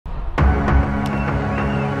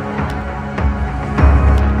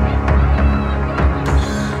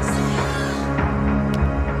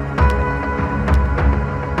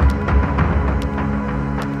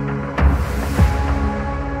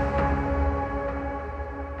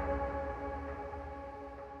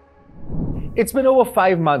It's been over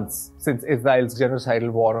 5 months since Israel's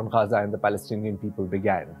genocidal war on Gaza and the Palestinian people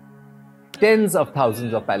began. Tens of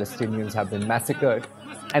thousands of Palestinians have been massacred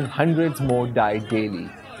and hundreds more die daily.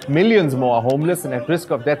 Millions more are homeless and at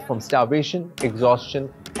risk of death from starvation,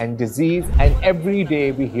 exhaustion and disease, and every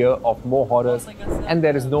day we hear of more horrors and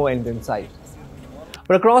there is no end in sight.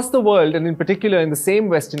 But across the world, and in particular in the same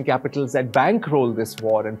Western capitals that bankroll this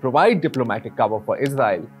war and provide diplomatic cover for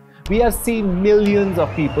Israel, we have seen millions of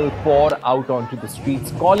people pour out onto the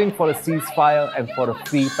streets calling for a ceasefire and for a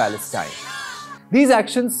free Palestine. These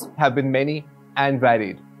actions have been many and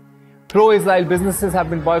varied. Pro-Israel businesses have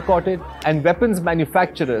been boycotted and weapons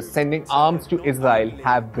manufacturers sending arms to Israel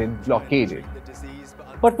have been blockaded.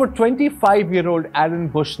 But what 25-year-old Aaron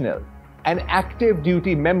Bushnell, an active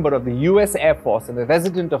duty member of the US Air Force and a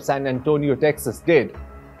resident of San Antonio, Texas, did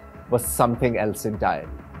was something else entirely.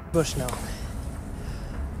 Bushnell.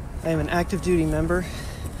 I am an active duty member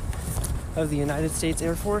of the United States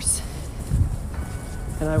Air Force,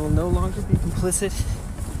 and I will no longer be complicit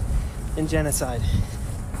in genocide.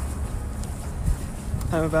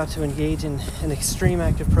 I'm about to engage in an extreme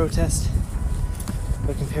act of protest,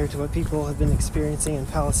 but compared to what people have been experiencing in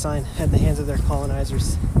Palestine at the hands of their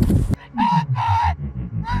colonizers.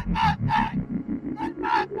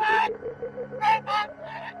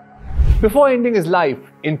 Before ending his life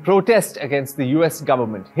in protest against the US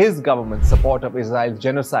government, his government's support of Israel's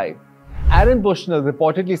genocide, Aaron Bushnell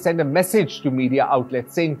reportedly sent a message to media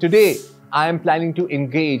outlets saying, "Today, I am planning to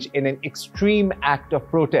engage in an extreme act of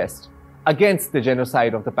protest against the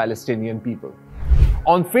genocide of the Palestinian people."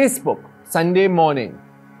 On Facebook, Sunday morning,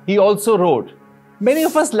 he also wrote, "Many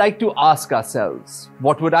of us like to ask ourselves,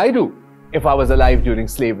 what would I do if I was alive during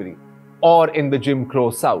slavery, or in the Jim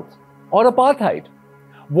Crow South, or apartheid?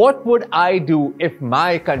 What would I do if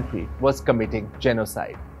my country was committing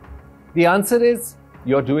genocide?" The answer is,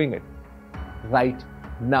 you're doing it right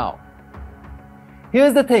now.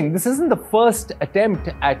 Here's the thing, this isn't the first attempt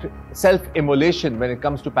at self-immolation when it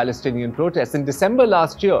comes to Palestinian protests. In December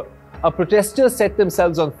last year, a protester set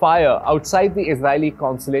themselves on fire outside the Israeli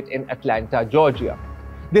consulate in Atlanta, Georgia.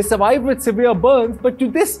 They survived with severe burns, but to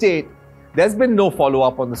this date, there's been no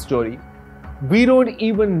follow-up on the story. We don't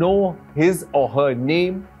even know his or her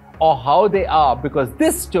name or how they are, because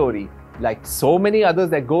this story, like so many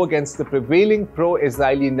others that go against the prevailing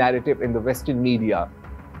pro-Israeli narrative in the Western media,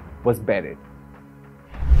 was buried.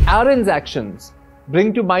 Aaron's actions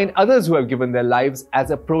bring to mind others who have given their lives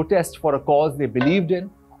as a protest for a cause they believed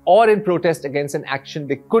in, or in protest against an action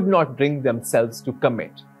they could not bring themselves to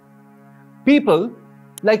commit. People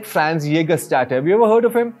like Franz Jägerstätter, have you ever heard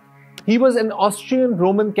of him? He was an Austrian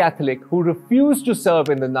Roman Catholic who refused to serve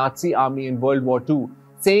in the Nazi army in World War II,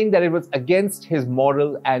 saying that it was against his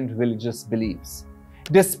moral and religious beliefs.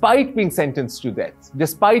 Despite being sentenced to death,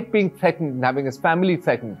 despite being threatened and having his family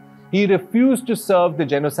threatened, he refused to serve the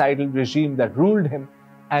genocidal regime that ruled him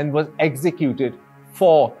and was executed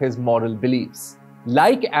for his moral beliefs.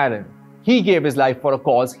 Like Aaron, he gave his life for a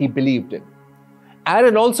cause he believed in.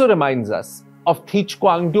 Aaron also reminds us of Thich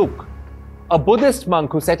Quang Duc, a Buddhist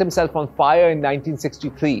monk who set himself on fire in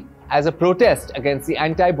 1963 as a protest against the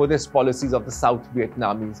anti-Buddhist policies of the South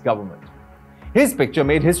Vietnamese government. His picture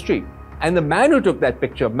made history, and the man who took that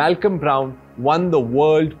picture, Malcolm Brown, won the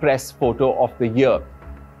World Press Photo of the Year.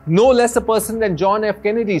 No less a person than John F.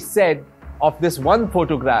 Kennedy said of this one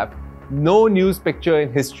photograph, "No news picture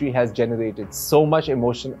in history has generated so much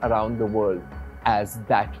emotion around the world as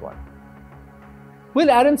that one." Will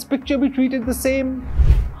Aaron's picture be treated the same?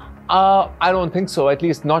 I don't think so, at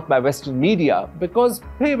least not by Western media, because,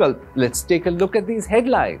 hey, well, let's take a look at these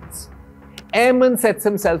headlines. Airman sets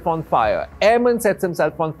himself on fire. Airman sets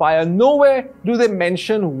himself on fire. Nowhere do they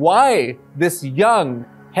mention why this young,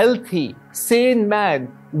 healthy, sane man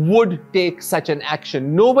would take such an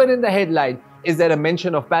action. Nowhere in the headline is there a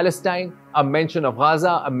mention of Palestine, a mention of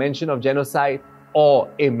Gaza, a mention of genocide, or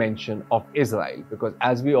a mention of Israel, because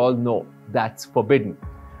as we all know, that's forbidden.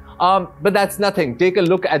 But that's nothing. Take a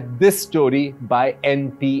look at this story by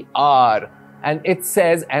NPR. And it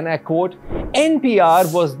says, and I quote, "NPR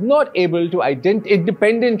was not able to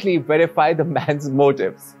independently verify the man's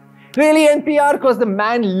motives." Really, NPR? Because the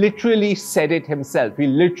man literally said it himself. He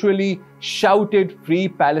literally shouted "Free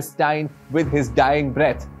Palestine" with his dying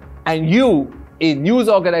breath. And you, a news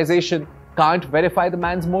organization, can't verify the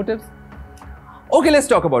man's motives? Okay, let's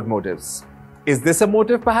talk about motives. Is this a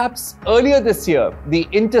motive perhaps? Earlier this year, The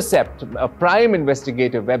Intercept, a prime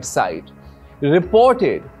investigative website,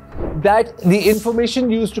 reported that the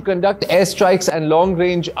information used to conduct airstrikes and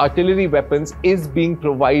long-range artillery weapons is being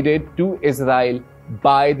provided to Israel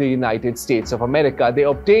by the United States of America. They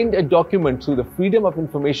obtained a document through the Freedom of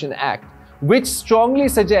Information Act which strongly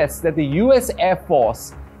suggests that the US Air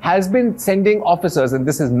Force has been sending officers, and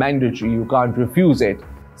this is mandatory, you can't refuse it,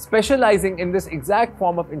 specializing in this exact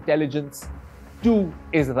form of intelligence to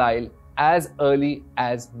Israel as early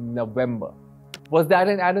as November. Was that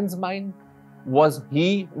in Aaron's mind? Was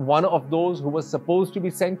he one of those who was supposed to be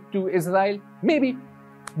sent to Israel? Maybe.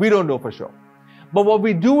 We don't know for sure. But what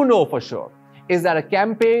we do know for sure is that a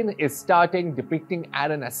campaign is starting depicting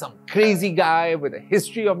Aaron as some crazy guy with a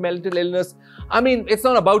history of mental illness. I mean, it's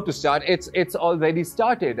not about to start. It's already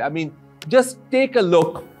started. I mean, just take a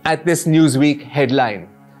look at this Newsweek headline.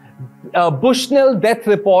 Bushnell death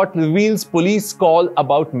report reveals police call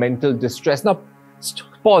about mental distress. Now,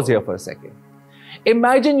 pause here for a second.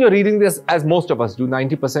 Imagine you're reading this, as most of us do.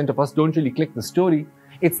 90% of us don't really click the story.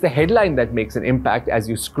 It's the headline that makes an impact as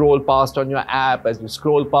you scroll past on your app, as you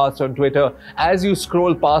scroll past on Twitter, as you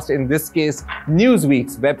scroll past, in this case,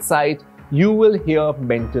 Newsweek's website, you will hear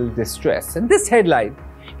mental distress. And this headline,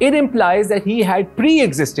 it implies that he had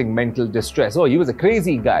pre-existing mental distress. Oh, he was a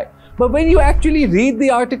crazy guy. But when you actually read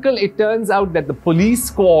the article, it turns out that the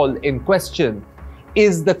police call in question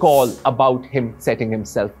is the call about him setting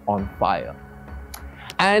himself on fire.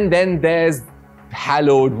 And then there's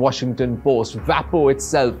hallowed Washington Post, WAPO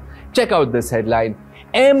itself. Check out this headline.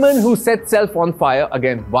 Airman who sets self on fire,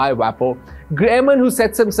 again, why WAPO? Airman who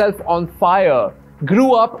sets himself on fire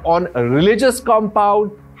grew up on a religious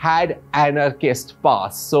compound, had anarchist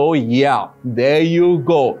past. So yeah, there you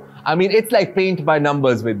go. I mean, it's like paint by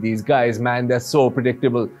numbers with these guys, man. They're so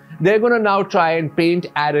predictable. They're going to now try and paint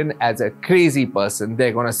Aaron as a crazy person.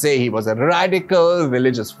 They're going to say he was a radical,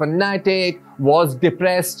 religious fanatic, was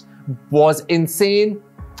depressed, was insane,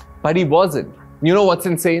 but he wasn't. You know what's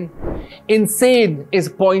insane? Insane is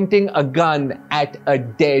pointing a gun at a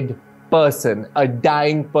dead person, a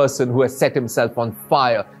dying person who has set himself on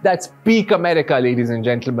fire. That's peak America, ladies and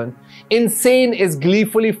gentlemen. Insane is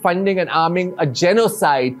gleefully funding and arming a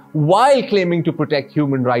genocide while claiming to protect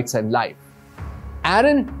human rights and life.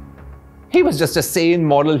 Aaron, he was just a sane,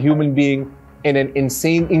 moral human being in an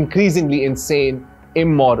insane, increasingly insane,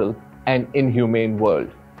 immoral, and inhumane world.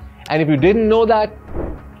 And if you didn't know that,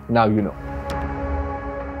 now you know.